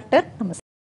హలో డాక్టర్. నమస్తే.